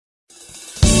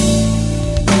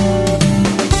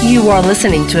You are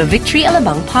listening to a Victory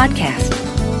Alabang podcast.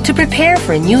 To prepare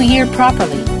for a new year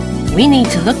properly, we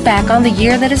need to look back on the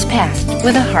year that has passed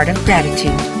with a heart of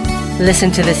gratitude.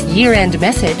 Listen to this year-end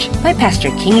message by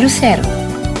Pastor King Lucero.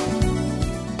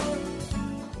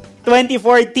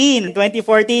 2014,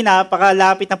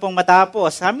 napakalapit na pong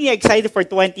matapos. How many are excited for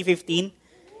 2015?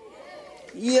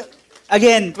 Yeah.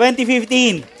 Again,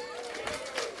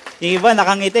 2015. Yung iba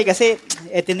nakangiti kasi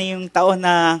ito na yung taon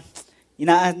na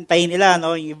inaantay nila,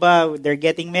 no? Yung iba, they're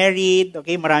getting married.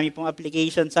 Okay, marami pong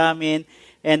application sa amin.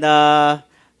 And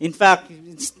in fact,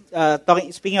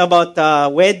 speaking about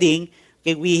wedding,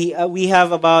 okay, we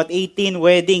have about 18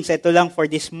 weddings. Ito lang for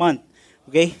this month.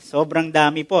 Okay, sobrang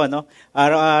dami po, no?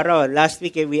 Araw-araw. Last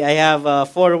week, I have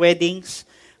 4 weddings.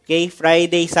 Okay,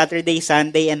 Friday, Saturday,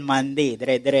 Sunday, and Monday.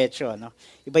 Dire-diretso, no?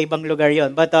 Iba-ibang lugar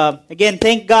yon. But again,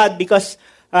 thank God because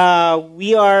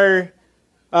we are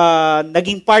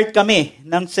naging part kami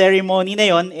ng ceremony na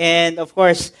yon, and of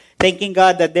course thanking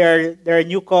God that there are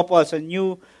new couples and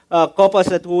new couples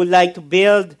that would like to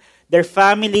build their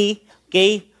family,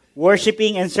 okay,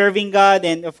 worshiping and serving God,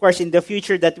 and of course in the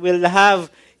future that will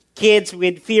have kids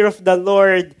with fear of the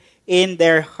Lord in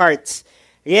their hearts.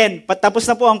 Again, patapos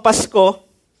na po ang Pasko.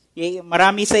 Okay,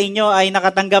 marami sa inyo ay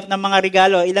nakatanggap ng mga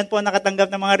regalo. Ilan po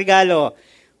nakatanggap ng mga regalo?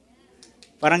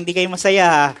 Parang di kayo masaya,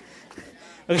 ha?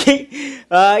 Okay?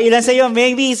 Ilan sa iyo,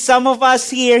 maybe some of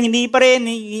us here, hindi pa rin,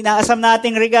 inaasam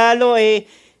nating regalo,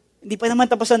 hindi pa naman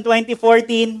tapos ang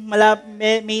 2014,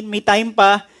 may time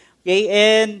pa. Okay?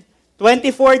 And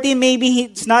 2014,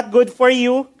 maybe it's not good for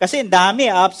you, kasi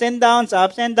dami, ups and downs,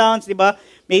 di ba?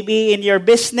 Maybe in your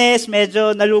business,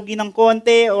 medyo nalugi ng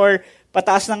konti, or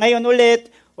pataas na ngayon ulit,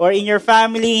 or in your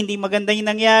family, hindi maganda yung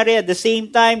nangyari. At the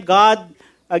same time, God,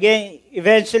 again,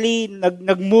 eventually,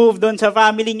 nag-move doon sa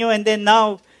family nyo, and then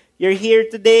now, you're here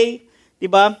today, di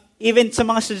ba? Even sa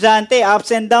mga estudyante,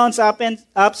 ups and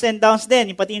downs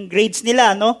din, pati yung grades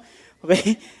nila, no?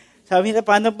 Okay? Sabi nila,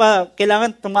 paano pa?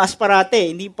 Kailangan tumaas parate,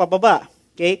 hindi pababa.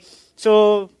 Okay?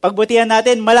 So, pagbutihan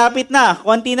natin, malapit na,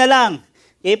 konti na lang.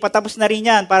 Okay? Patapos na rin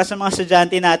yan para sa mga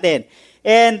estudyante natin.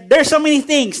 And there's so many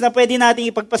things na pwede natin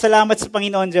ipagpasalamat sa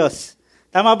Panginoon Diyos.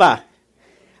 Tama ba?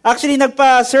 Actually,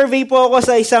 nagpa-survey po ako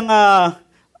sa isang,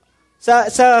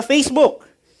 sa Facebook.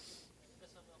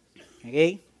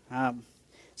 Okay?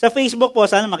 Sa Facebook po,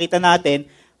 sana makita natin,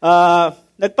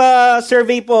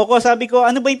 nagpa-survey po ako. Sabi ko,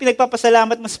 ano ba yung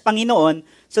pinagpapasalamat mo sa Panginoon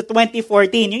sa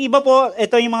 2014? Yung iba po,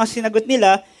 ito yung mga sinagot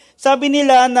nila. Sabi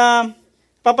nila na,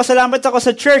 papasalamat ako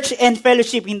sa church and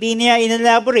fellowship. Hindi niya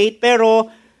in-elaborate, pero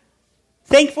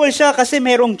thankful siya kasi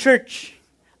merong church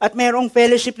at merong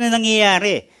fellowship na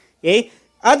nangyayari. Okay?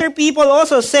 Other people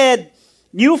also said,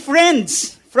 new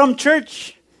friends from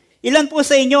church. Ilan po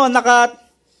sa inyo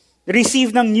naka-receive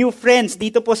ng new friends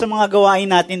dito po sa mga gawain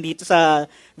natin dito sa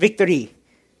Victory?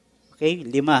 Okay,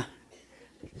 5.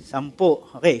 10.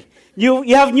 Okay. You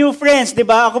have new friends, di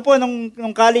ba? Ako po, nung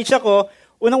college ako,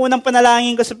 unang-unang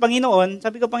panalangin ko sa Panginoon,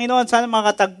 sabi ko, Panginoon, sana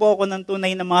makatagpo ako ng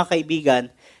tunay na mga kaibigan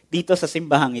dito sa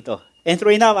simbahang ito. And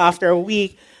true enough, after a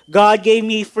week, God gave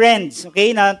me friends,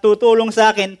 okay, na tutulong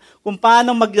sa akin kung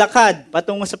paano maglakad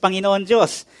patungo sa Panginoon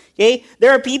Diyos. Okay?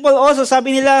 There are people also,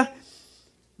 sabi nila,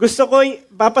 gusto ko,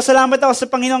 papasalamat ako sa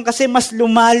Panginoon kasi mas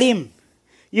lumalim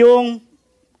yung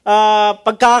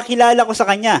pagkakakilala ko sa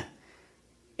Kanya.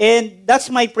 And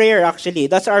that's my prayer actually.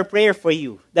 That's our prayer for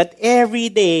you. That every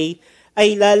day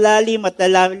ay lalalim at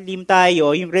lalalim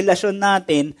tayo yung relasyon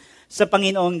natin sa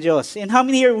Panginoong Diyos. And how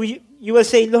many here you will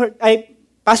say, Lord,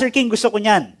 Pastor King, gusto ko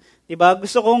niyan. Diba?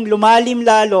 Gusto kong lumalim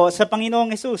lalo sa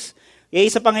Panginoong Jesus. Okay?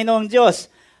 Sa Panginoong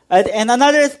Diyos. And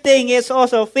another thing is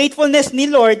also, faithfulness ni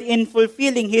Lord in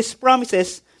fulfilling His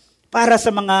promises para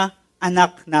sa mga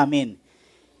anak namin.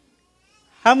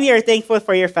 How many are thankful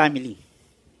for your family?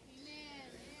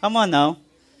 Come on now.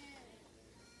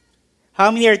 How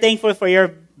many are thankful for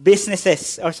your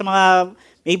businesses? Or sa mga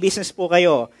may business po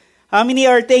kayo. How many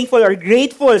are thankful or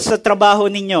grateful sa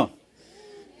trabaho ninyo?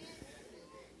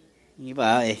 Di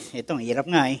ba? Ito, hirap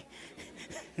nga eh.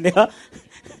 Di ba?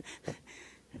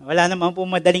 Wala naman po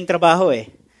madaling trabaho eh.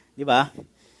 Di ba?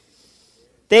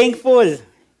 Thankful.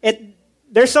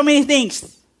 There's so many things.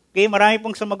 Okay, marami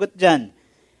pong sumagot dyan.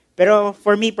 Pero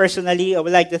for me personally, I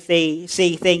would like to say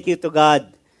thank you to God.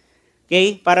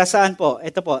 Okay? Para saan po?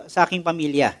 Ito po, sa aking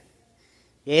pamilya.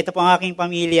 Okay, ito po ang aking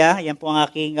pamilya. Yan po ang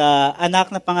aking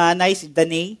anak na panganay, si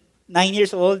Danay, 9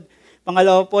 years old.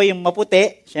 Pangalawa po yung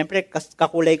maputi. Siyempre,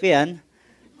 kakulay ko yan.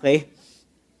 Okay?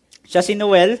 Siya si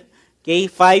Noel. Okay,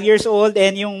 5 years old.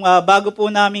 And yung bago po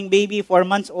naming baby, 4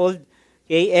 months old.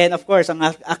 Okay, and of course, ang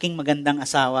aking magandang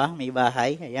asawa, may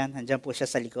bahay. Ayan, nandiyan po siya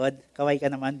sa likod. Kaway ka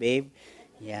naman, babe.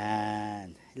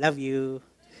 Yan. Love you.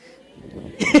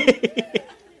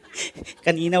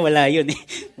 Kanina wala yun eh.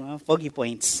 Mga foggy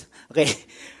points. Okay.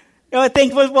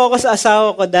 Thankful po ako sa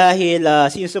asawa ko dahil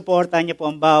sinusuportahan niya po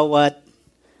ang bawat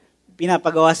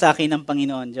pinapagawa sa akin ng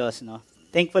Panginoon Diyos. No?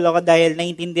 Thankful ako dahil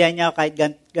naiintindihan niya kahit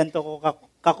ganito ko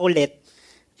kakulit.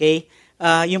 Okay?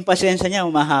 Yung pasensya niya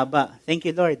umahaba. Thank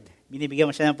you, Lord. Binibigyan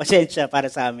mo siya ng pasensya para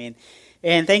sa amin.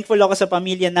 And thankful ako sa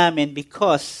pamilya namin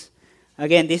because,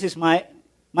 again, this is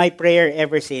my prayer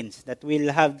ever since, that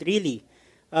we'll have really,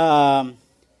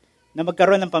 na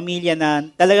magkaroon ng pamilya na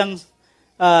talagang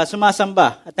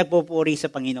sumasamba at nagpupuri sa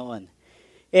Panginoon.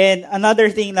 And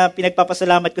another thing na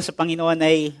pinagpapasalamat ko sa Panginoon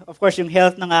ay, of course, yung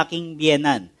health ng aking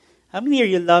biyenan. How many of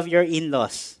you love your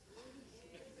in-laws?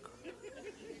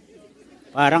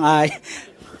 Parang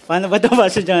paano ba ito,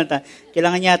 Pastor Jonathan?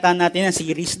 Kailangan yata natin ng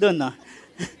series doon, no?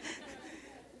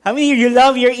 How many of you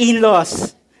love your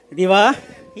in-laws? Di ba?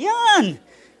 Yan!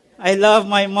 I love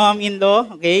my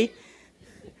mom-in-law, okay?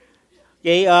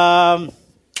 Okay,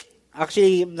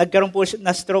 actually, nagkaroon po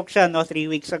na stroke siya,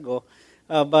 3 weeks ago.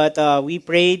 But we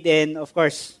prayed and of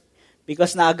course,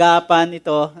 because naagapan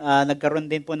ito,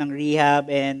 nagkaroon din po ng rehab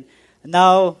and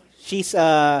now she's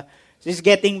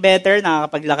getting better,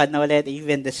 nakakapaglakad na ulit,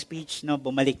 even the speech,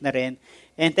 bumalik na rin.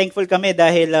 And thankful kami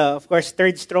dahil, of course,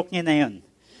 3rd stroke niya na yun.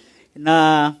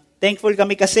 Thankful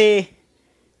kami kasi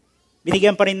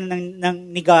binigyan pa rin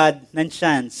ni God ng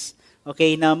chance,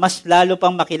 okay, na mas lalo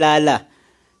pang makilala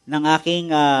ng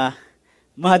aking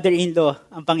mother-in-law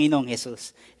ang Panginoong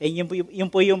Jesus. And yun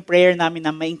po yung prayer namin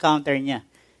na ma-encounter niya,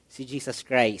 si Jesus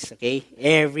Christ, okay?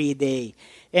 Every day.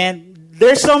 And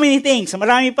there's so many things.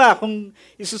 Marami pa. Kung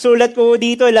isusulat ko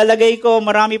dito, ilalagay ko,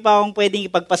 marami pa akong pwedeng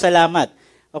ipagpasalamat.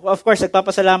 Of course,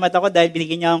 nagpapasalamat ako dahil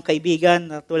binigyan niya akong kaibigan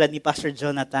tulad ni Pastor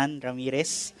Jonathan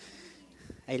Ramirez.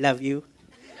 I love you.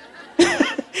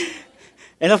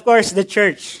 And of course, the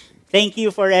church. Thank you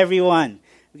for everyone.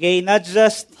 Okay, not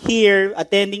just here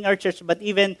attending our church, but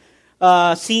even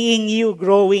seeing you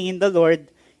growing in the Lord,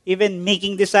 even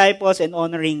making disciples and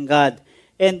honoring God.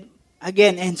 And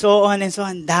again, and so on.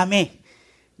 Ang dami.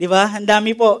 Di ba? Ang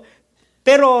dami po.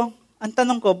 Pero, ang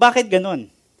tanong ko, bakit ganun?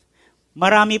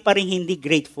 Marami pa rin hindi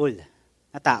grateful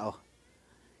na tao.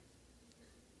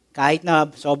 Kahit na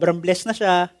sobrang blessed na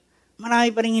siya, marami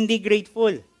pa rin hindi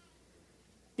grateful.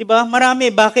 Di ba?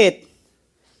 Marami. Bakit?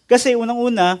 Kasi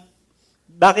unang-una,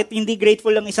 bakit hindi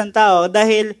grateful ang isang tao?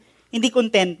 Dahil hindi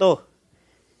kontento.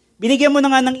 Binigyan mo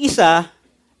na nga ng isa,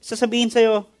 sasabihin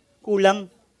sa'yo,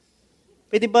 kulang.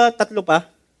 Pwede ba 3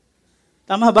 pa?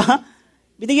 Tama ba?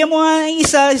 Binigyan mo nga ng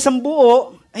isang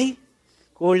buo, ay,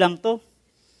 kulang to.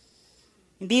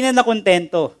 Hindi na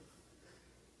nakontento.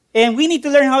 And we need to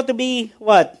learn how to be,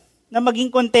 what? Na maging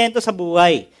kontento sa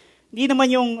buhay. Hindi naman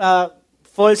yung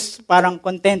false parang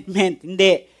contentment.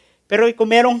 Hindi. Pero kung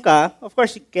meron ka, of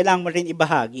course, kailangan mo rin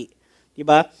ibahagi.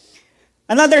 Diba?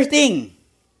 Another thing,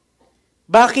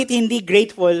 bakit hindi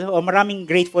grateful o maraming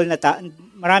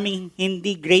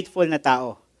hindi grateful na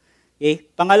tao? Okay?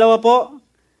 Pangalawa po,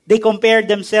 they compare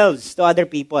themselves to other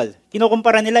people.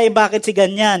 Kinukumpara nila, bakit si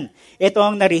ganyan? Ito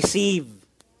ang na-receive.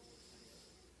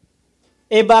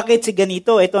 Bakit si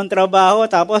ganito? Ito ang trabaho,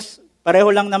 tapos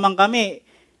pareho lang naman kami.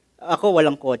 Ako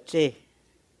walang kotse.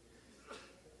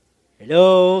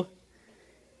 Hello?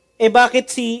 Bakit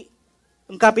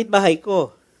ang kapitbahay ko?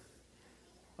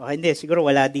 Okay, hindi, siguro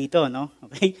wala dito, no?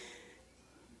 Okay?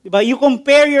 Diba? You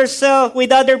compare yourself with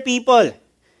other people.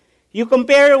 You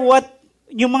compare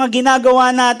yung mga ginagawa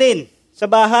natin sa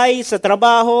bahay, sa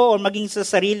trabaho, o maging sa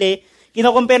sarili.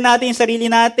 Kino-compare natin yung sarili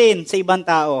natin sa ibang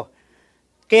tao.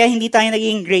 Kaya hindi tayo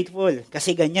naging grateful.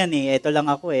 Kasi ganyan ito lang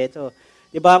ako ito.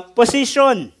 Diba?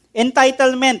 Position,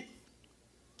 entitlement.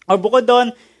 O bukod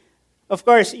doon, of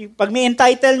course, pag may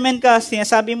entitlement ka,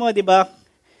 sinasabi mo, di ba,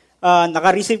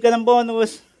 naka-receive ka ng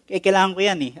bonus, kailangan ko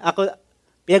yan Ako,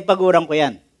 pinagpaguran ko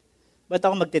yan. Ba't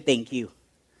ako magte-thank you?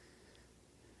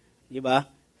 Di ba?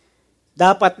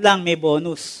 Dapat lang may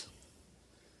bonus.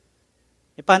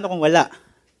 Paano kung wala?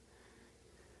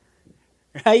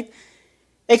 Right?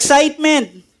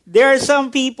 Excitement. There are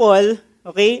some people,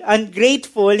 okay,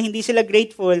 ungrateful, hindi sila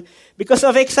grateful because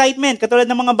of excitement, katulad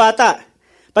ng mga bata.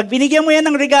 Pag binigyan mo yan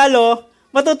ng regalo,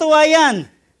 matutuwa yan.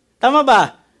 Tama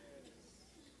ba?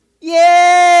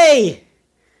 Yay!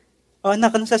 O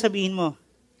anak, anong sasabihin mo?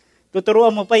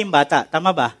 Tuturuan mo pa yung bata.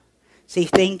 Tama ba? Say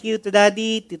thank you to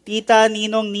daddy, to tita,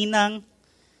 ninong, ninang.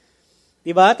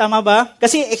 Diba? Tama ba?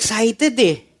 Kasi excited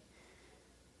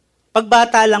Pag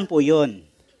bata lang po yun.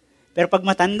 Pero pag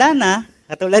matanda na,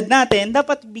 katulad natin,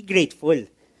 dapat be grateful.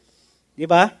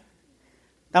 Diba?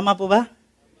 Tama po ba?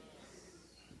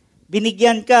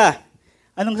 Binigyan ka,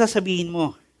 anong sasabihin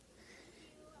mo?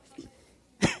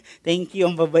 Thank you,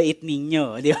 ang babait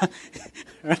ninyo. Di ba?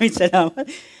 Maraming salamat.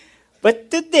 But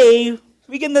today,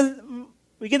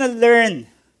 we're gonna learn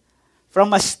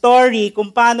from a story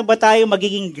kung paano ba tayo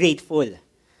magiging grateful.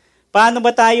 Paano ba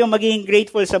tayo magiging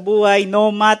grateful sa buhay no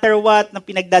matter what na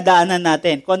pinagdadaanan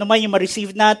natin. Kung ano man yung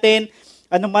ma-receive natin,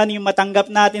 ano man yung matanggap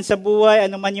natin sa buhay,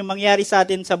 ano man yung mangyari sa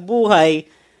atin sa buhay,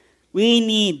 we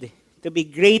need to be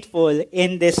grateful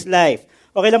in this life.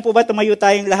 Okay lang po ba tumayo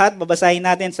tayong lahat? Babasahin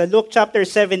natin sa Luke chapter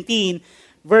 17,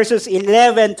 verses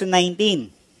 11 to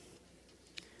 19.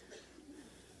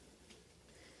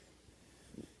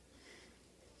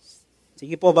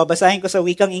 Sige po, babasahin ko sa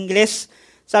wikang Ingles.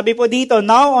 Sabi po dito,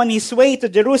 now on his way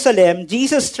to Jerusalem,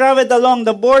 Jesus traveled along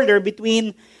the border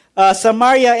between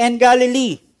Samaria and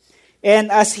Galilee.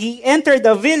 And as he entered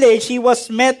the village, he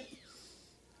was met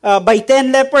by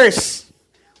 10 lepers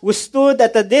who stood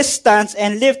at a distance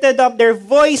and lifted up their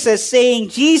voices, saying,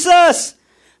 Jesus,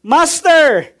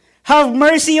 Master, have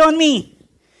mercy on me.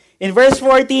 In verse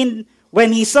 14,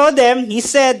 when he saw them, he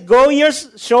said,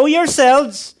 show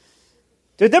yourselves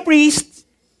to the priest.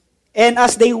 And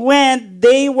as they went,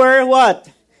 they were what?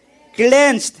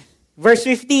 Cleansed. Verse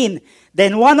 15,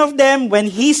 then one of them, when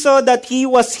he saw that he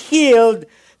was healed,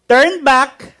 turned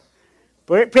back,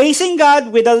 praising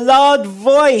God with a loud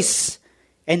voice,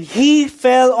 and he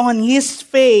fell on his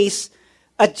face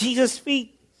at Jesus'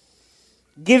 feet,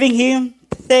 giving him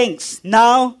thanks.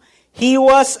 Now, he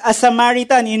was a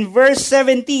Samaritan. In verse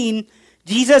 17,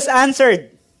 Jesus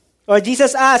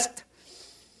asked,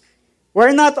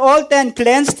 were not all 10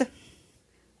 cleansed?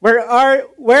 Where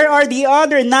are the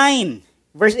other 9?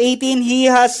 Verse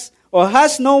 18, has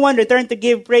no one returned to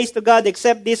give praise to God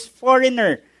except this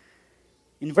foreigner?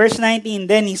 In verse 19,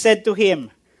 then he said to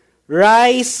him,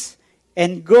 rise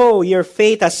and go, your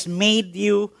faith has made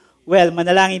you well.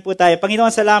 Manalangin po tayo.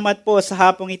 Panginoon, salamat po sa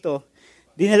hapong ito.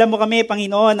 Dinala mo kami,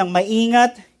 Panginoon, ng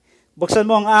maingat. Buksan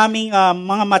mo ang aming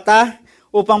mga mata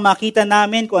upang makita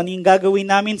namin kung ano yung gagawin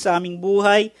namin sa aming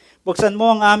buhay. Buksan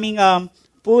mo ang aming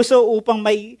puso upang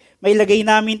may lagay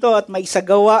namin to at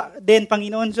maisagawa din,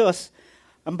 Panginoon Diyos.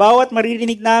 Ang bawat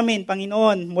maririnig namin,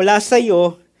 Panginoon, mula sa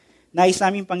iyo, nais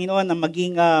namin, Panginoon, na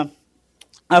maging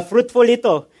fruitful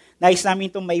ito. Nais namin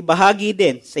itong maibahagi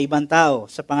din sa ibang tao.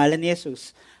 Sa pangalan ni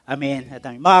Jesus. Amen. At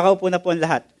amen. Makakaupo na po ang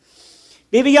lahat.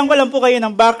 Bibigyan ko lang po kayo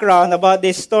ng background about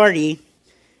this story.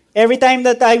 Every time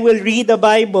that I will read the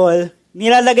Bible,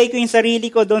 nilalagay ko yung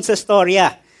sarili ko doon sa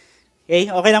storya.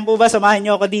 Okay? Okay lang po ba? Samahan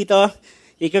niyo ako dito.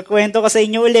 Ikukwento ko sa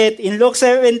inyo ulit. In Luke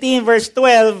 17 verse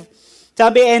 12,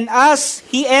 sabi, and as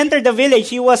he entered the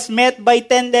village, he was met by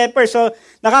 10 lepers. So,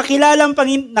 nakita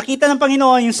ng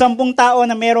Panginoon yung 10 tao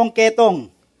na merong ketong.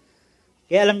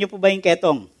 Kaya alam niyo po ba yung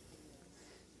ketong?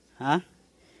 Ha?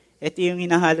 Ito yung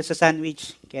hinahalo sa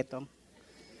sandwich. Ketong.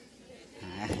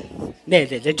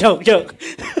 Hindi, joke.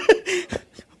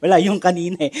 Wala yung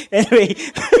kanina eh. Anyway,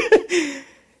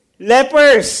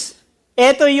 lepers.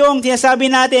 Ito yung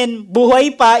sinasabi natin,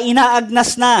 buhay pa,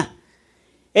 inaagnas na.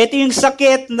 Ito yung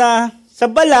sakit na sa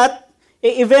balat,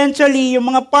 eventually, yung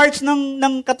mga parts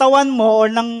ng katawan mo or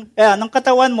ng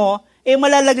katawan mo,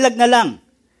 malalaglag na lang.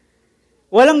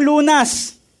 Walang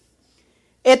lunas.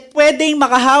 At pwedeng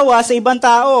makahawa sa ibang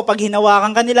tao pag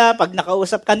hinawakan kanila, pag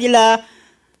nakausap kanila,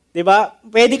 'di ba?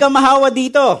 Pwede kang mahawa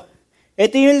dito.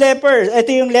 Ito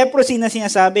yung leprosy na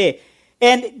sinasabi.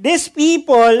 And these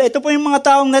people, ito po yung mga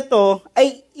taong na to,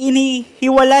 ay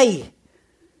inihiwalay.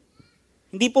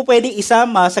 Hindi po pwede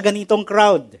isama sa ganitong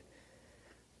crowd.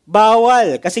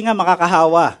 Bawal, kasi nga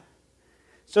makakahawa.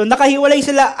 So nakahiwalay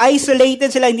sila,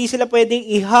 isolated sila, hindi sila pwedeng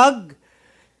i-hug,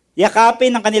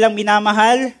 yakapin ng kanilang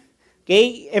minamahal,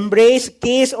 okay? Embrace,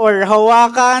 kiss, or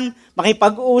hawakan,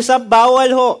 makipag-usap, bawal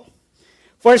ho.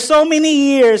 For so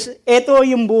many years, ito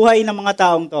yung buhay ng mga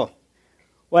taong to.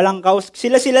 Walang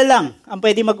sila lang ang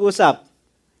pwede mag-usap.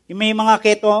 Yung may mga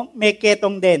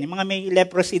ketong din, yung mga may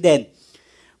leprosy din.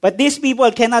 But these people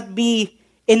cannot be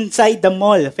inside the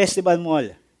mall, festival mall.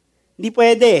 Hindi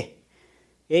pwede.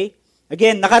 Okay?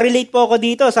 Again, nakarelate po ako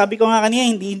dito. Sabi ko nga kanina,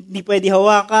 hindi pwede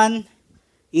hawakan,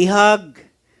 i-hug,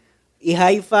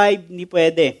 i-high five, hindi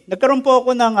pwede. Nagkaroon po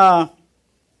ako ng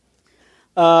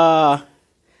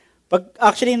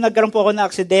nagkaroon po ako ng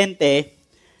aksidente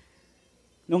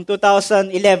noong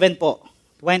 2011 po.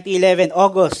 2011,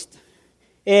 August.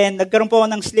 And nagkaroon po ako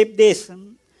ng slip disc.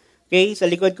 Okay, sa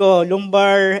likod ko,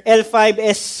 lumbar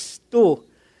L5S2.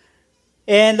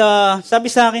 And sabi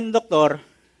sa akin, doktor,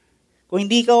 kung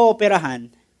hindi ka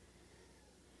operahan,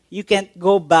 you can't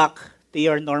go back to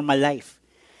your normal life.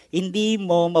 Hindi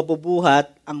mo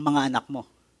mabubuhat ang mga anak mo.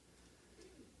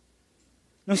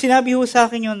 Nung sinabi ho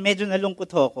sa akin yun, medyo nalungkot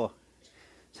ho ako.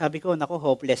 Sabi ko, naku,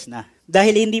 hopeless na.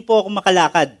 Dahil hindi po ako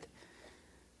makalakad.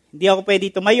 Hindi ako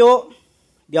pwede tumayo,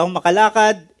 hindi ako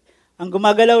makalakad. Ang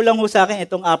gumagalaw lang ho sa akin,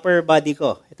 itong upper body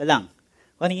ko. Ito lang.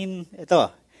 Ito.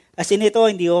 As in ito,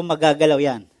 hindi ako magagalaw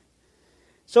yan.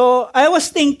 So, I was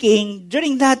thinking,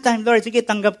 during that time, Lord, sige,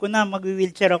 tanggap ko na,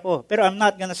 mag-wheelchair ako. Pero I'm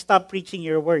not gonna stop preaching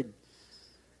your word.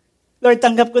 Lord,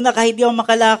 tanggap ko na kahit di ako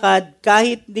makalakad,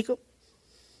 kahit di ko,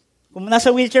 kung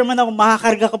nasa wheelchair man ako,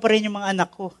 makakarga ko pa rin yung mga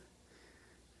anak ko.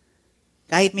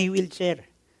 Kahit may wheelchair.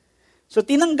 So,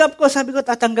 tinanggap ko, sabi ko,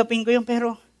 tatanggapin ko yun,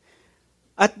 pero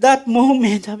at that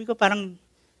moment, sabi ko, parang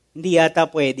hindi yata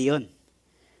pwede yun.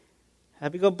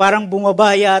 Sabi ko, parang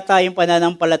bumaba yata yung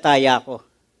pananampalataya ko.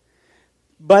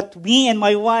 But me and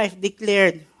my wife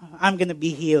declared, I'm gonna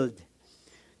be healed.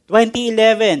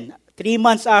 2011, 3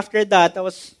 months after that,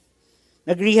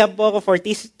 nag-rehab po ako for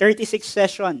 36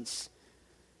 sessions.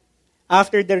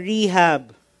 After the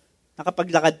rehab,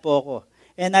 nakapaglakad po ako.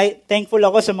 And thankful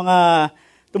ako sa mga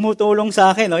tumutulong sa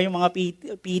akin, yung mga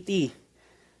PT.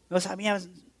 Sabi niya,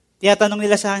 tiyatanong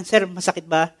nila sa akin, sir, masakit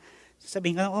ba?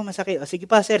 Sabihin ko, masakit. Sige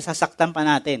pa, sir, sasaktan pa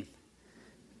natin.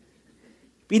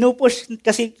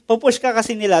 Pupush ka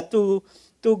kasi nila to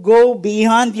go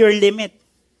beyond your limit.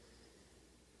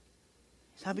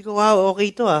 Sabi ko, wow, okay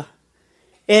to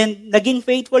And naging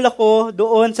faithful ako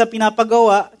doon sa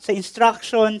pinapagawa, sa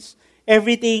instructions,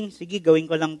 everything. Sige, gawin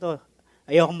ko lang to.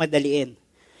 Ayokong madaliin.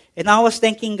 And I was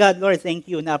thanking God, Lord,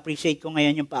 thank you. Na-appreciate ko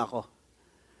ngayon yung paa ko.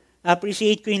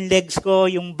 Na-appreciate ko yung legs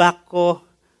ko, yung back ko.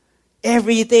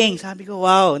 Everything. Sabi ko,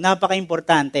 wow,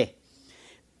 napaka-importante.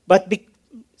 But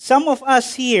some of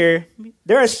us here,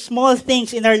 there are small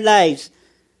things in our lives.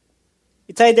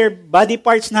 It's either body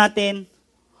parts natin,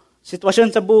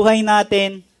 sitwasyon sa buhay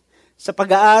natin, sa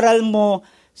pag-aaral mo,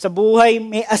 sa buhay,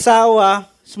 may asawa,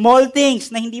 small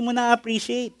things na hindi mo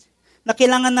na-appreciate. Na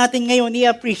kailangan natin ngayon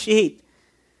i-appreciate.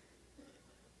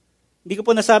 Hindi ko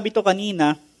po nasabi to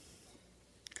kanina,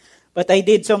 but I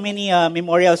did so many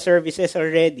memorial services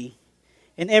already.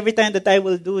 And every time that I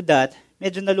will do that,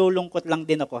 medyo nalulungkot lang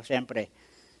din ako, syempre.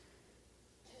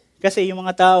 Kasi yung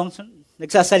mga taong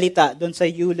nagsasalita doon sa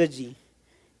eulogy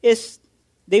is,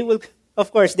 they will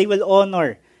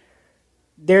honor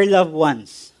their loved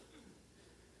ones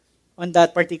on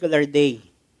that particular day.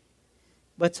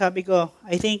 But sabi ko,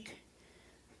 I think,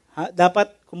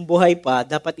 dapat kung buhay pa,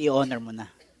 dapat i-honor mo na.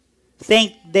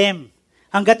 Thank them.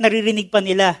 Hanggat naririnig pa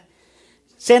nila.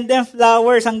 Send them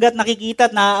flowers hanggat nakikita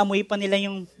at naaamoy pa nila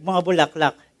yung mga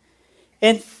bulaklak.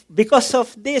 And because of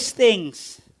these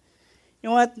things, you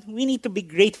know what? We need to be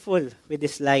grateful with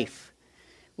this life.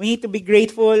 We need to be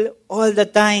grateful all the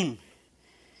time.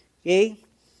 Okay?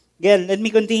 Again, let me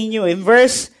continue. In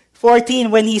verse 14,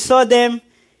 when he saw them,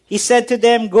 he said to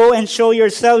them, go and show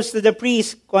yourselves to the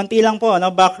priest. Konti lang po,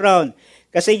 background.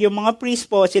 Kasi yung mga priest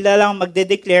po, sila lang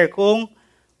magde-declare kung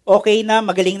okay na,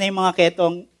 magaling na yung mga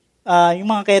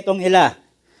ketong nila.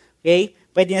 Okay?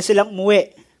 Pwede na silang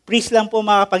umuwi. Priest lang po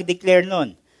makapag-declare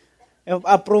nun.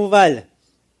 Approval.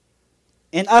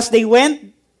 And as they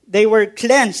went, they were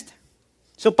cleansed.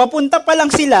 So papunta pa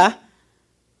lang sila,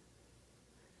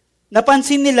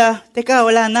 napansin nila, teka,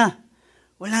 wala na.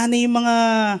 Wala na yung mga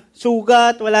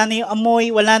sugat, wala na yung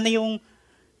amoy, wala na yung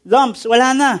lumps,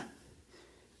 wala na.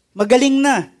 Magaling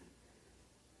na.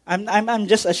 I'm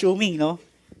just assuming, no?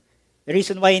 The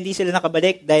reason why hindi sila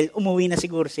nakabalik, dahil umuwi na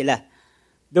siguro sila.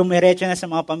 Dumiretso na sa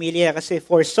mga pamilya kasi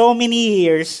for so many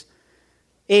years,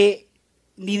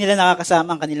 hindi nila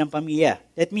nakakasama ang kanilang pamilya.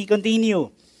 Let me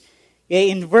continue.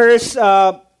 Okay, in verse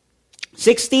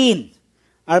 16,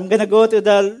 I'm gonna go to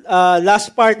the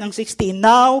last part ng 16.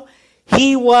 Now,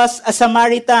 he was a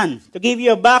Samaritan. To give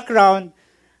you a background,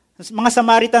 mga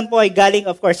Samaritan po ay galing,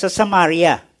 of course, sa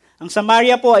Samaria. Ang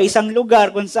Samaria po ay isang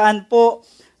lugar kung saan po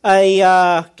ay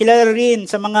kilala rin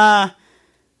sa mga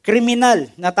kriminal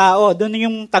na tao. Doon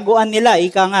yung taguan nila,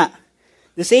 ika nga.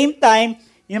 The same time,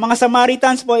 yung mga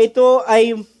Samaritans po, ito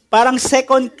ay parang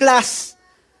second class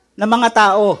na mga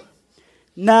tao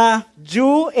na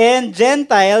Jew and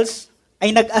Gentiles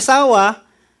ay nag-asawa,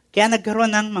 kaya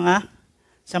nagkaroon ng mga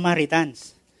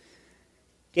Samaritans.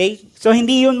 Okay? So,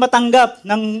 hindi yun matanggap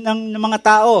ng mga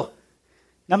tao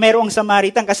na mayroong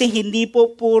Samaritan kasi hindi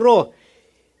purong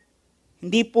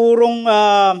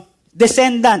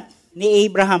descendant ni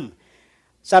Abraham.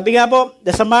 Sabi nga po,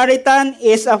 the Samaritan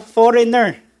is a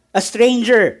foreigner, a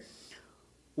stranger,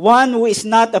 one who is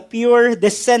not a pure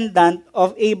descendant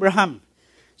of Abraham.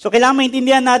 So kailangan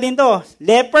maintindihan natin to.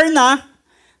 Leper na,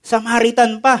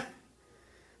 Samaritan pa.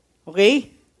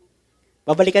 Okay?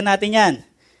 Babalikan natin yan.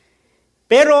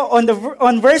 Pero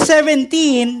on verse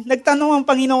 17, nagtanong ang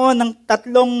Panginoon ng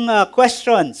tatlong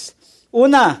questions.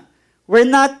 Una, Were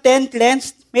not 10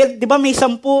 cleansed? Di ba may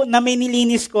 10 na may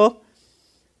nilinis ko?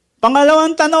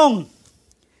 Pangalawang tanong,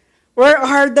 where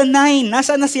are the 9?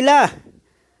 Nasaan na sila?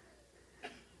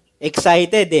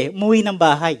 Excited umuwi ng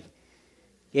bahay.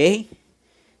 Okay?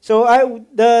 So,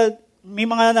 may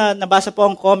mga nabasa po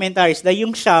ang commentaries na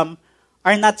yung Siyam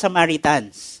are not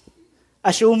Samaritans.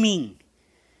 Assuming.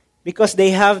 Because they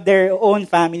have their own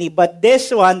family. But this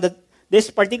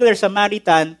particular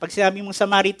Samaritan, pag sinabi mong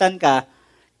Samaritan ka,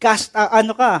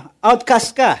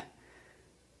 outcast ka.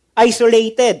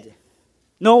 Isolated.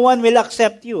 No one will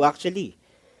accept you, actually.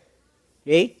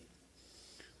 Okay?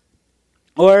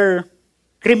 Or,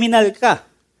 criminal ka.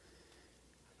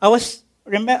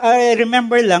 I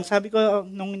remember lang, sabi ko,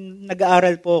 nung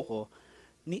nag-aaral po ako,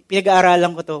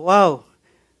 pinag-aaralan ko to, wow,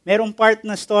 merong part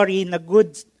na story na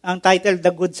good, ang title,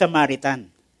 The Good Samaritan.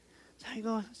 Sabi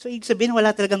ko, so ibig sabihin, wala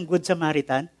talagang Good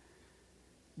Samaritan?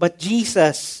 But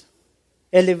Jesus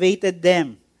elevated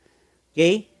them,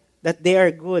 okay, that they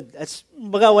are good.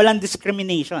 Baga, walang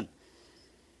discrimination.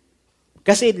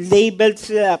 Kasi labeled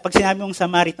sila, pag sinabi mong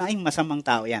Samaritan, ay, masamang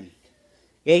tao yan.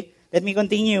 Okay, let me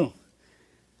continue.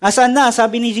 Nasaan na?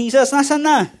 Sabi ni Jesus, nasaan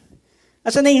na?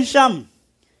 Nasaan na yung Siyam?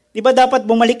 Di ba dapat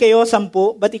bumalik kayo 10,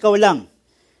 ba't ikaw lang?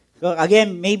 So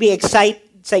again, maybe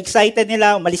excited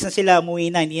nila, umalis na sila,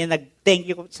 umuwi na, hindi na nag-thank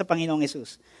you sa Panginoong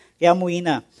Yesus. Kaya umuwi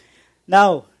na.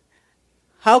 Now,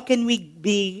 how can we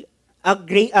be a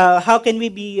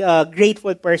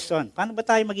grateful person? Paano ba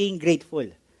tayo magiging grateful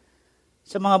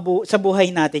sa buhay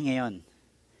natin ngayon?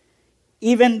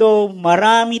 Even though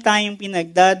marami tayong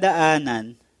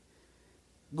pinagdadaanan,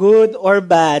 good or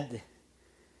bad,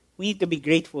 we need to be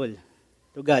grateful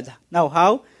to God. Now,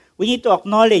 how? We need to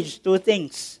acknowledge 2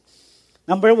 things.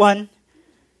 Number 1,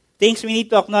 things we need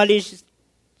to acknowledge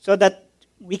so that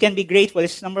we can be grateful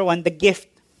is number 1, the gift.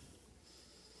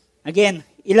 Again,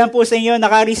 ilan po sa inyo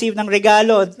naka-receive ng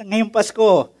regalo ngayong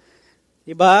Pasko?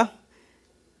 Diba?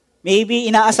 Maybe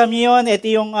inaasam niyo yun, ito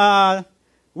yung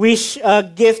wish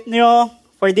gift nyo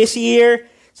for this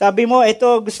year. Sabi mo, ito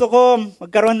gusto ko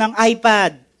magkaroon ng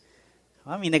iPad.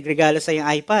 May nagregalo sa yung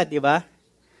iPad, di ba?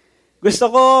 Gusto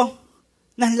ko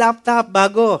ng laptop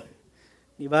bago.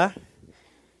 Di ba?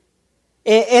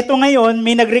 Eto ngayon,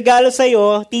 may nagregalo sa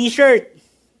iyo t-shirt.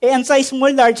 Ang size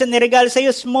small, large, ang niregalo sa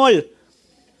iyo small.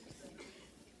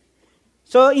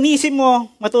 So, inisip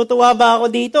mo, matutuwa ba ako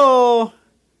dito o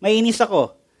mainis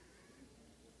ako?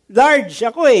 Large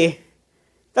ako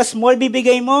Tas small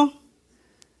bibigay mo?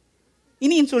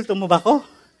 Iniinsulto mo ba ako?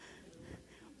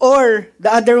 Or the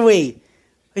other way,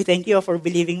 hey, thank you for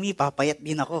believing me, papayat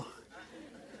din ako.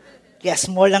 Kaya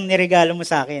small lang niregalo mo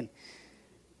sa akin.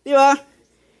 Di ba?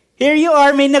 Here you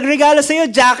are, may nagregalo sa iyo,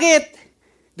 jacket.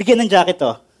 Bigyan ng jacket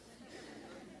to.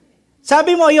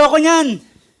 Sabi mo, ayoko niyan.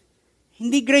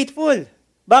 Hindi grateful.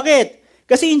 Bakit?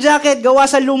 Kasi yung jacket gawa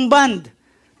sa lumband.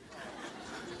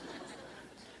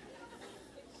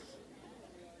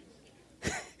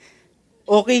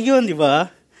 Okay yun, di ba?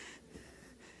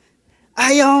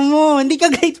 Ayaw mo, hindi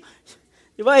ka grateful.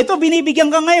 Di ba? Ito,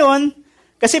 binibigyan ka ngayon,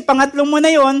 kasi pangatlong mo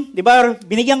na yon, di ba?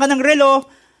 Binigyan ka ng relo.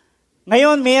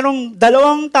 Ngayon, mayroong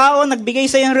 2 tao nagbigay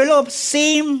sa yung relo,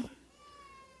 same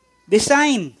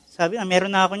design. Sabi,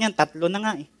 meron na ako niyan, 3 na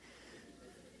nga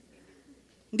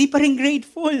Hindi pa rin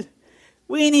grateful.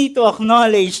 We need to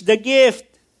acknowledge the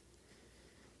gift.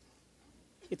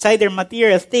 It's either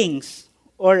material things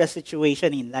or a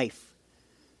situation in life.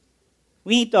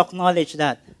 We need to acknowledge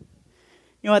that.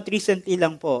 Yung at recently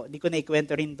lang po, di ko na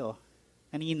ikwento rin to.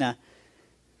 Kanina,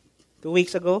 2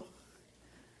 weeks ago,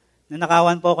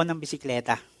 nanakawan po ako ng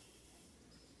bisikleta.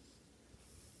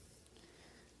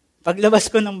 Paglabas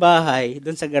ko ng bahay,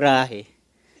 doon sa garahe,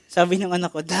 sabi ng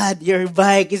anak ko, Dad, your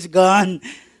bike is gone.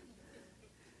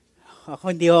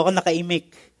 Hindi ako nakaimik.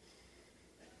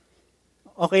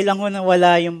 Okay lang ho na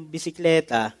wala yung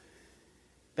bisikleta,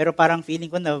 pero parang feeling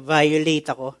ko na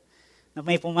violate ako na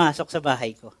may pumasok sa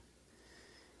bahay ko.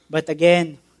 But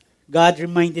again, God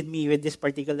reminded me with this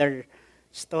particular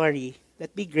story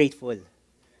that be grateful.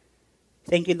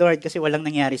 Thank you, Lord, kasi walang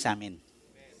nangyari sa amin.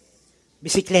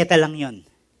 Bisikleta lang yon.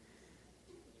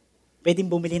 Pwedeng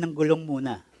bumili ng gulong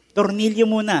muna. Tornilyo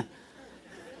muna.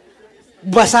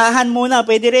 Basahan muna,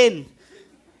 pwede rin.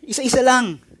 Isa-isa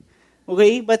lang.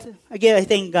 Okay? But again, I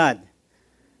thank God.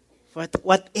 For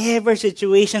whatever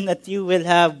situation that you will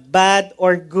have, bad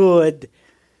or good,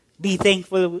 be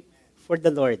thankful for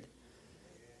the Lord.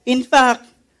 In fact,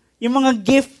 yung mga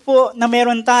gift po na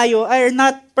meron tayo are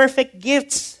not perfect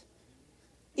gifts.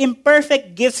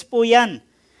 Imperfect gifts po yan.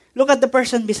 Look at the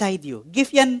person beside you.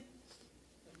 Gift yan.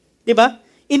 Diba?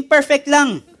 Imperfect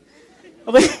lang.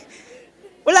 Okay?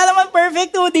 Wala naman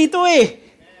perfect dito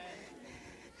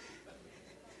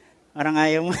Parang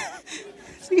ayaw mo.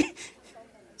 Sige.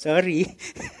 Sorry.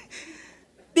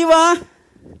 Di ba?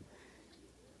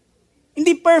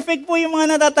 Hindi perfect po yung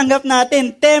mga natatanggap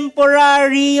natin.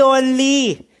 Temporary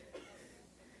only.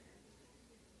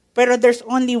 Pero there's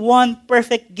only one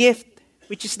perfect gift,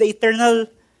 which is the eternal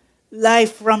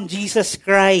life from Jesus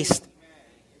Christ.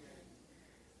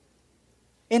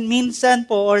 And minsan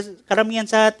po, or karamihan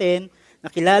sa atin,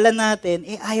 nakilala natin,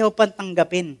 ayaw pang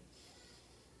tanggapin.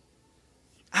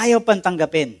 Ayaw pang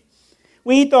tanggapin.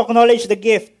 We need to acknowledge the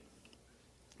gift.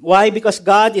 Why? Because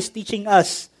God is teaching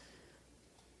us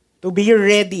to be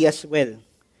ready as well.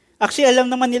 Actually,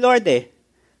 alam naman ni Lord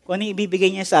kung ano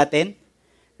ibibigay niya sa atin.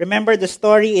 Remember the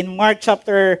story in Mark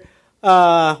chapter,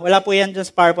 wala po yan dyan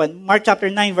sa PowerPoint, Mark chapter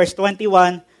 9 verse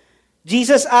 21,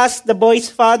 Jesus asked the boy's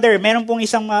father, meron pong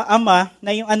isang ama na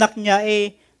yung anak niya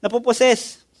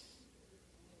napuposes.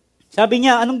 Sabi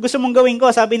niya, anong gusto mong gawin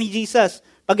ko? Sabi ni Jesus,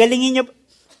 pagalingin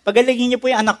niyo po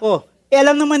yung anak ko.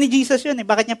 Alam naman ni Jesus yun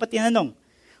bakit niya pa tinanong?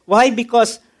 Why?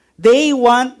 Because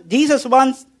Jesus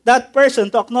wants that person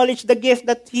to acknowledge the gift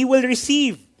that he will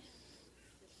receive.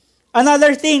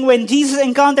 Another thing, when Jesus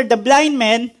encountered the blind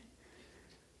man,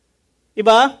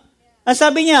 diba? Ang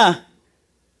sabi niya,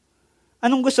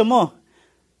 anong gusto mo?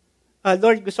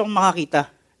 Lord, gusto kong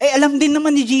makakita. Alam din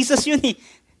naman ni Jesus yun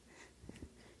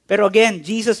Pero again,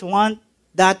 Jesus wants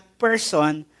that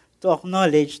person to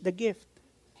acknowledge the gift.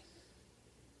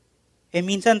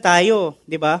 Minsan tayo,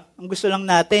 di ba? Ang gusto lang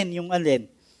natin, yung alin.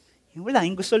 Yung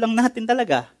gusto lang natin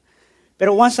talaga.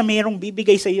 Pero once na mayroong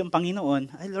bibigay sa iyo ang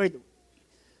Panginoon, Lord,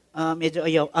 medyo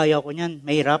ayaw ko niyan,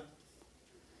 mahirap.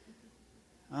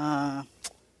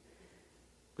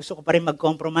 Gusto ko pa rin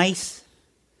mag-compromise.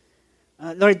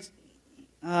 Lord,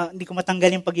 hindi ko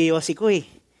matanggal yung pag-iyosi ko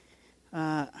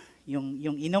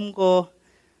yung inom ko,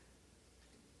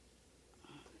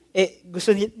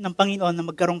 gusto ng Panginoon na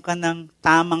magkaroon ka ng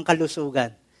tamang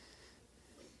kalusugan.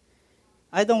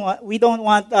 We don't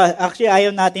want, actually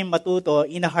ayaw natin matuto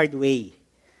in a hard way.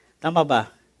 Tama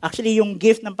ba? Actually, yung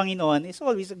gift ng Panginoon is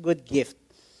always a good gift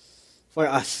for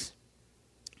us.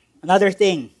 Another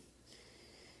thing,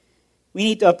 we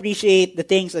need to appreciate the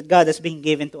things that God has been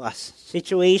given to us.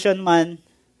 Situation man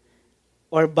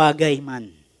or bagay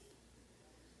man.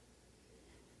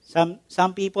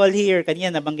 Some people here,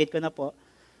 kanina nabanggit ko na po,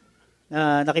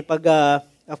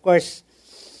 of course,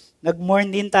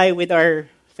 nag-mourn din tayo with our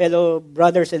fellow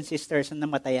brothers and sisters na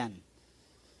namatayan.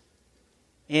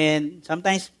 And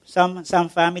sometimes, some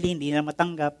family hindi na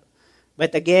matanggap.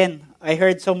 But again, I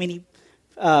heard so many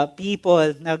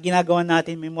people na ginagawa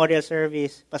natin memorial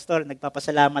service. Pastor,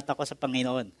 nagpapasalamat ako sa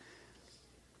Panginoon.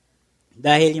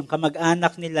 Dahil yung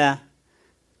kamag-anak nila,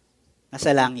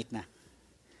 nasa langit na.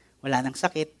 Wala nang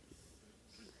sakit.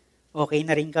 Okay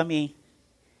na rin kami.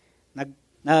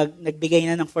 Nagbigay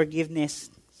na ng forgiveness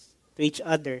to each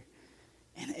other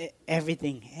and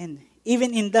everything. And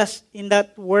even in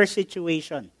that worst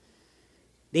situation,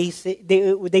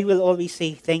 they will always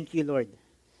say, "Thank you, Lord."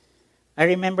 I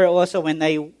remember also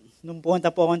nung punta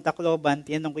po akong Tacloban,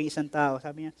 tinanong ko yung isang tao,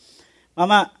 sabi niya,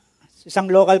 "Mama, isang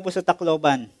local po sa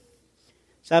Tacloban."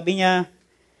 Sabi niya,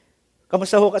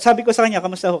 "Kamusta ho?" Sabi ko sa kanya,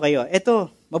 "Kamusta ho kayo?" Eto,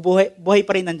 buhay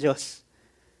pa rin ng Diyos.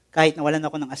 Kahit nawalan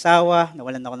ako ng asawa,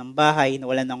 nawalan ako ng bahay,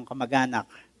 nawalan ako ng kamag-anak,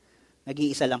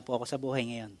 nag-iisa lang po ako sa buhay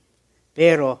ngayon.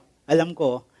 Pero, alam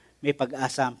ko, may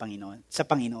pag-asa ang Panginoon, sa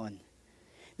Panginoon.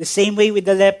 The same way with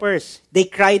the lepers. They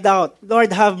cried out,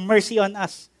 "Lord, have mercy on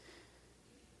us."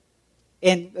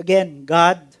 And again,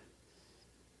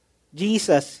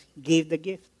 Jesus gave the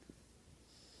gift.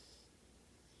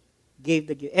 Gave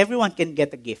the gift. Everyone can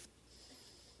get a gift.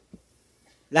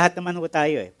 Lahat naman ho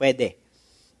tayo pwede.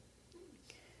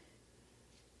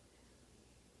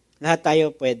 Lahat tayo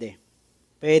pwede.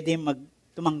 Pwede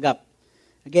tumanggap.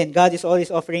 Again, God is always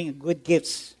offering good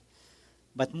gifts.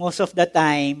 But most of the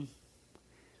time,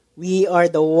 we are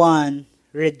the one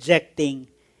rejecting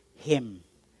Him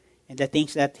and the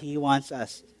things that He wants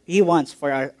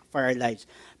for our lives.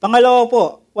 Pangalawa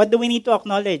po, what do we need to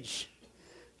acknowledge?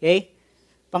 Okay?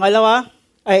 Pangalawa,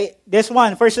 this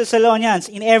one, 1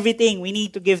 Thessalonians, in everything, we need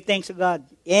to give thanks to God.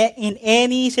 In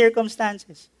any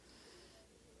circumstances.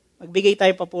 Magbigay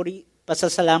tayo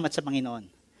pasasalamat sa Panginoon.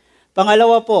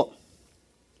 Pangalawa po,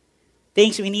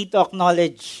 things we need to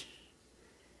acknowledge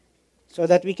so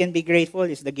that we can be grateful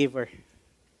is the giver.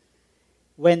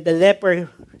 When the leper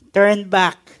turned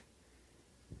back,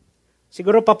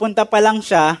 siguro papunta pa lang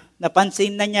siya,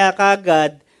 napansin na niya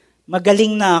kagad,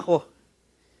 magaling na ako.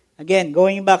 Again,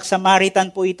 going back, Samaritan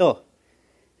po ito.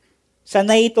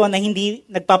 Sanay ito na hindi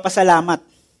nagpapasalamat.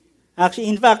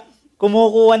 Actually, in fact,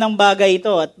 kumukuha ng bagay ito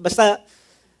at basta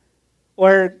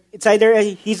or it's either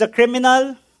he's a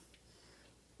criminal,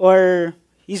 or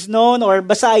he's known, or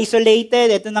basta isolated,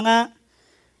 ito na nga,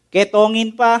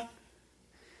 ketongin pa.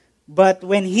 But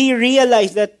when he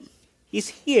realized that he's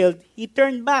healed, he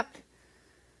turned back.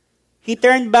 He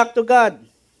turned back to God,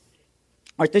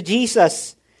 or to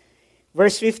Jesus.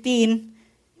 Verse 15,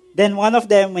 then one of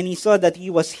them, when he saw that he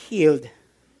was healed,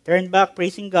 turned back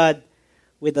praising God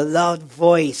with a loud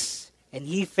voice, and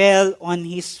he fell on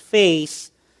his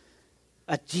face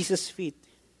at Jesus' feet.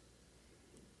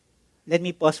 Let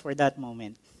me pause for that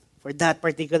moment, for that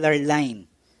particular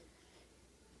line.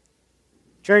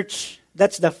 Church,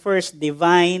 that's the first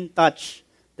divine touch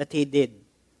that he did.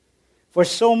 For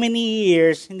so many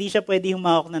years, hindi siya pwede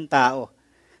humawak ng tao.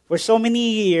 For so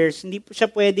many years, hindi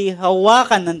siya pwede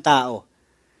hawakan ng tao.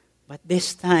 But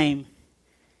this time,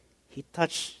 he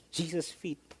touched Jesus'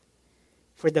 feet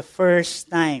for the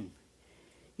first time.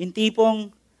 Yung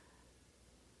tipong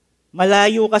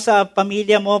malayo ka sa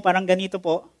pamilya mo, parang ganito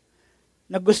po,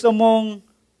 na gusto mong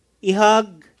ihag,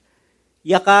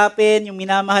 yakapin yung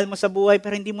minamahal mo sa buhay,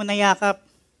 pero hindi mo nayakap.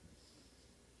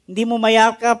 Hindi mo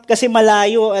mayakap kasi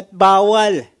malayo at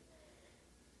bawal.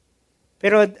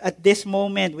 Pero at this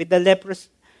moment, with the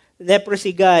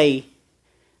leprosy guy,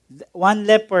 one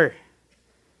leper,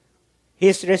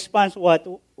 his response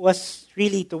was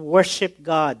really to worship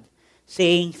God,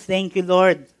 saying, thank you,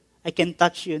 Lord, I can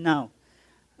touch you now.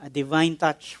 A divine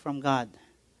touch from God.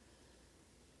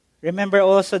 Remember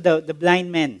also the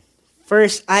blind man.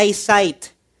 First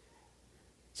eyesight.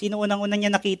 Sino unang-una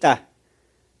niya nakita?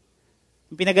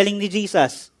 Yung pinagaling ni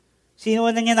Jesus. Sino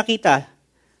unang niya nakita?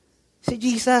 Si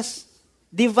Jesus.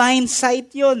 Divine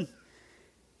sight yun.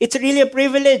 It's really a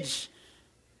privilege.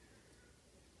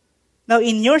 Now,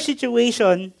 in your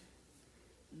situation,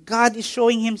 God is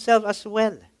showing Himself as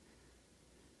well.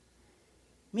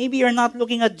 Maybe you're not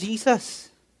looking at Jesus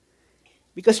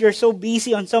because you're so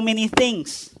busy on so many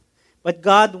things. But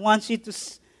God wants you to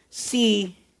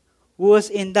see who was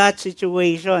in that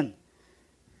situation.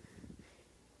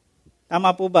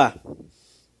 Tama po ba?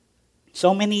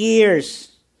 So many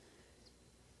years.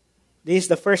 This is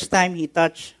the first time he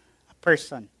touched a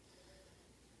person.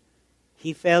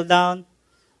 He fell down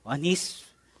on his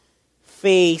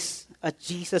face at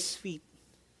Jesus' feet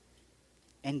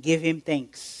and gave him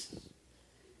thanks.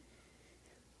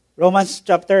 Romans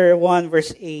chapter 1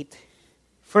 verse 8.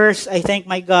 First, I thank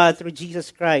my God through Jesus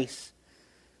Christ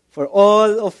for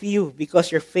all of you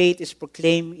because your faith is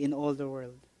proclaimed in all the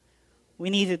world. We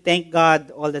need to thank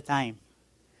God all the time.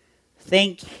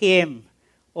 Thank Him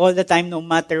all the time no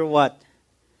matter what.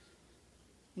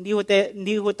 Hindi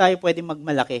ho tayo pwede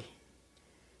magmalaki.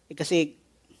 Kasi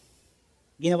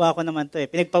ginawa ko naman to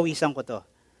pinagpawisan ko to.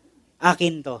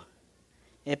 Akin to.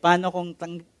 Paano kung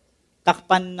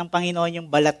takpan ng Panginoon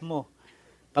yung balat mo?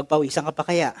 Pagpawisan ka pa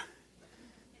kaya?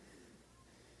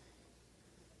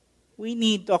 We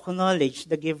need to acknowledge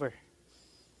the giver.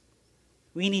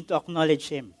 We need to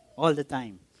acknowledge Him all the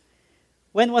time.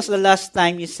 When was the last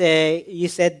time you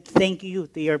said thank you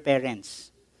to your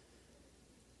parents?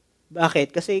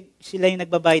 Bakit? Kasi sila yung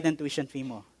nagbabayad ng tuition fee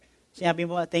mo. Sinabi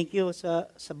mo, thank you sa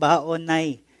baon,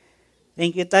 Nay.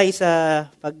 Thank you, Tay, sa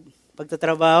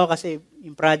pagtatrabaho kasi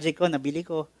yung project ko, nabili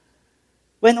ko.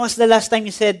 When was the last time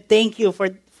you said thank you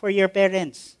for your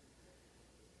parents?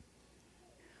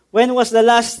 When was the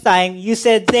last time you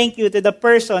said thank you to the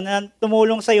person na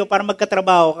tumulong sa'yo para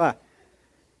magkatrabaho ka?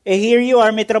 Here you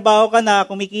are, may trabaho ka na,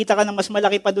 kumikita ka ng mas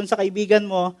malaki pa dun sa kaibigan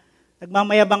mo,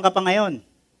 nagmamayabang ka pa ngayon.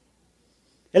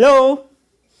 Hello?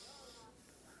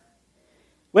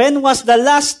 When was the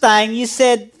last time you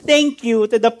said thank you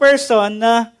to the person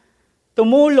na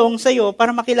tumulong sa'yo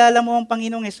para makilala mo ang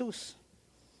Panginoong Jesus?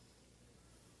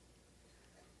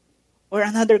 Or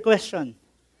another question.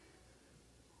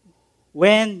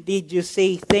 When did you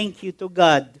say thank you to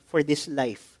God for this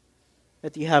life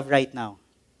that you have right now?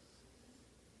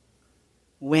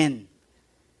 When?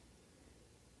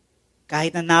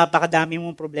 Kahit na napakadami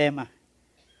mong problema,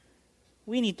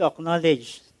 we need to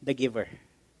acknowledge the giver.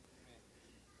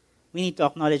 We need to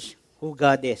acknowledge who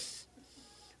God is.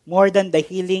 More than the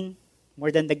healing,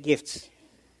 more than the gifts.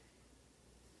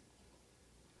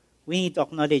 We need to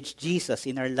acknowledge Jesus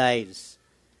in our lives.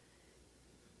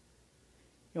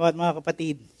 Yung mga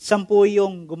kapatid, 10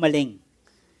 yung gumaling.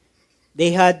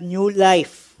 They had new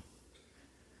life.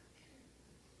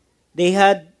 They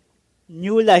had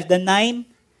new life. The 9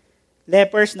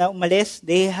 lepers na umalis,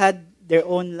 they had their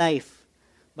own life.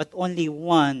 But only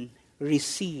one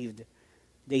received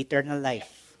the eternal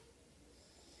life.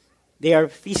 They are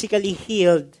physically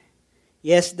healed.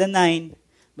 Yes, the 9,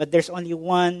 but there's only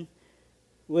one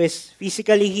who is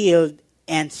physically healed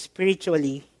and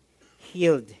spiritually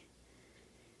healed.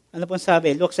 Ano pong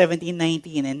sabi? Luke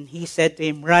 17:19, and he said to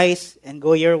him, rise and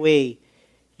go your way.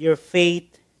 Your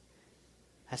faith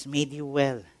has made you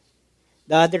well.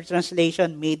 The other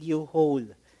translation, made you whole.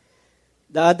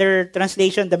 The other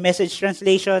translation, the Message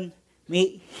translation,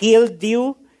 healed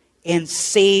you and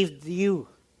saved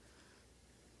you.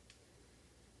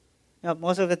 Now,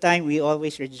 most of the time, we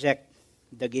always reject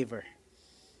the giver,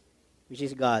 which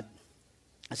is God.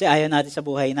 Kasi ayaw natin sa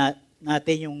buhay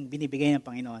natin yung binibigay ng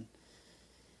Panginoon.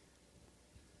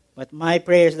 But my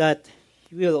prayer is that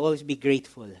you will always be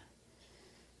grateful.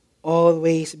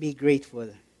 Always be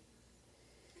grateful.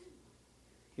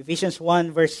 Ephesians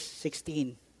 1 verse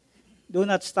 16. Do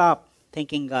not stop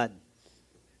thanking God.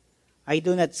 I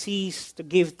do not cease to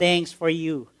give thanks for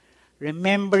you,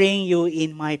 remembering you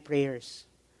in my prayers.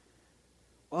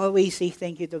 Always say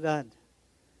thank you to God,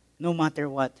 no matter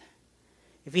what.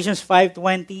 Ephesians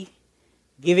 5:20,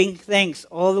 giving thanks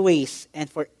always and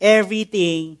for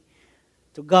everything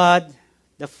to God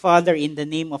the Father in the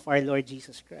name of our Lord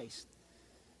Jesus Christ.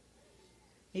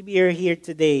 Maybe you're here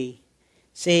today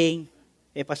saying,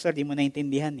 Pastor, di mo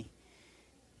naintindihan eh.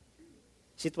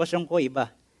 Sitwasyon ko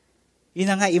iba. Yun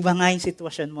na nga, iba nga yung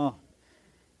sitwasyon mo.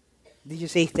 Did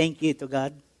you say thank you to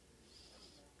God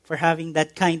for having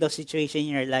that kind of situation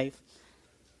in your life?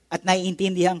 At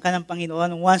naiintindihan ka ng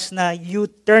Panginoon once na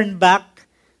you turn back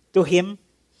to Him,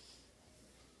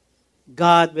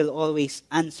 God will always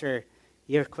answer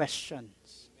your questions.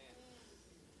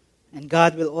 And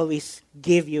God will always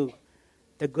give you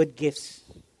the good gifts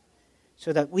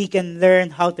so that we can learn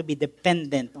how to be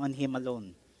dependent on Him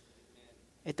alone.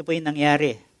 Ito po yung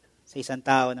nangyari sa isang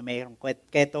tao na mayroong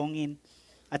ketongin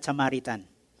at Samaritan.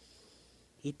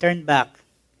 He turned back,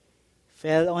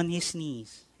 fell on his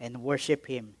knees, and worshiped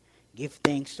Him. Give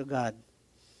thanks to God.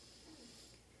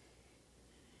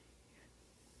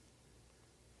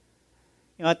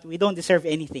 You know what? We don't deserve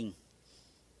anything.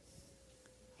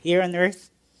 Here on earth,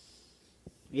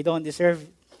 we don't deserve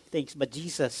things, but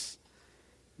Jesus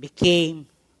became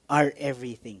our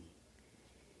everything.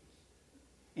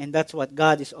 And that's what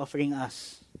God is offering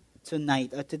us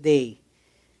tonight or today.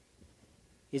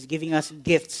 He's giving us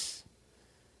gifts.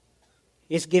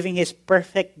 He's giving His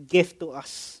perfect gift to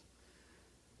us,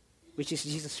 which is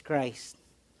Jesus Christ.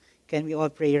 Can we all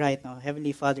pray right now?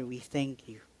 Heavenly Father, we thank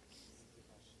You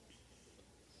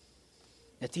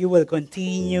that You will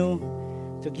continue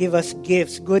to give us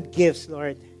gifts, good gifts,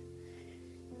 Lord.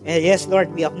 And yes,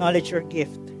 Lord, we acknowledge Your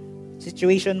gift.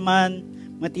 Situation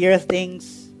man, material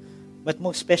things, but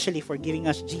most especially for giving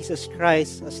us Jesus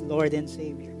Christ as Lord and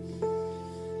Savior.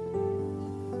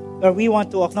 Lord, we want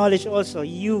to acknowledge also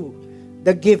You,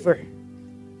 the giver.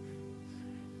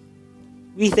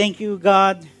 We thank You,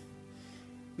 God,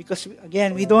 because,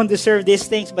 again, we don't deserve these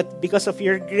things, but because of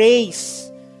Your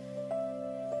grace,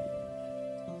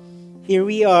 here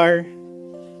we are,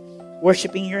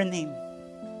 worshiping Your name.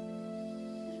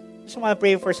 So I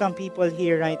pray for some people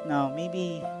here right now.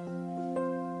 Maybe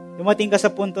dumating ka sa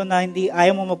punto na hindi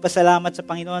ayaw mo magpasalamat sa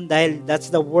Panginoon dahil that's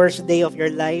the worst day of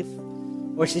your life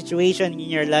or situation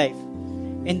in your life.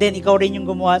 And then ikaw rin yung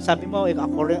gumawa. Sabi mo,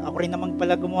 ako rin naman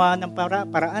pala gumawa ng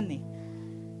paraan eh.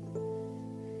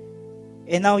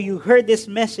 And now you heard this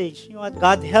message. You know what?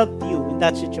 God helped you in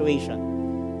that situation.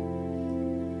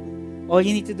 All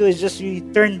you need to do is just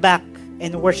turn back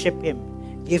and worship Him.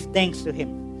 Give thanks to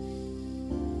Him.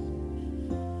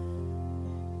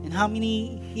 And how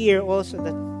many here also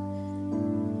that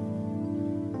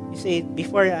you say,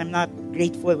 before I'm not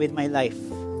grateful with my life,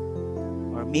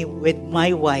 or me with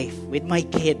my wife, with my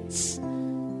kids.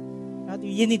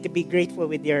 You need to be grateful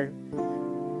with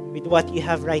what you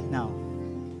have right now.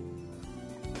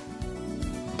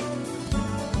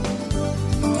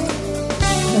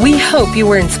 We hope you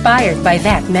were inspired by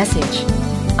that message.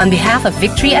 On behalf of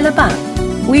Victory Alabang,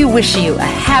 we wish you a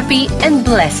happy and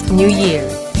blessed New Year.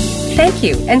 Thank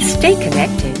you and stay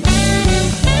connected.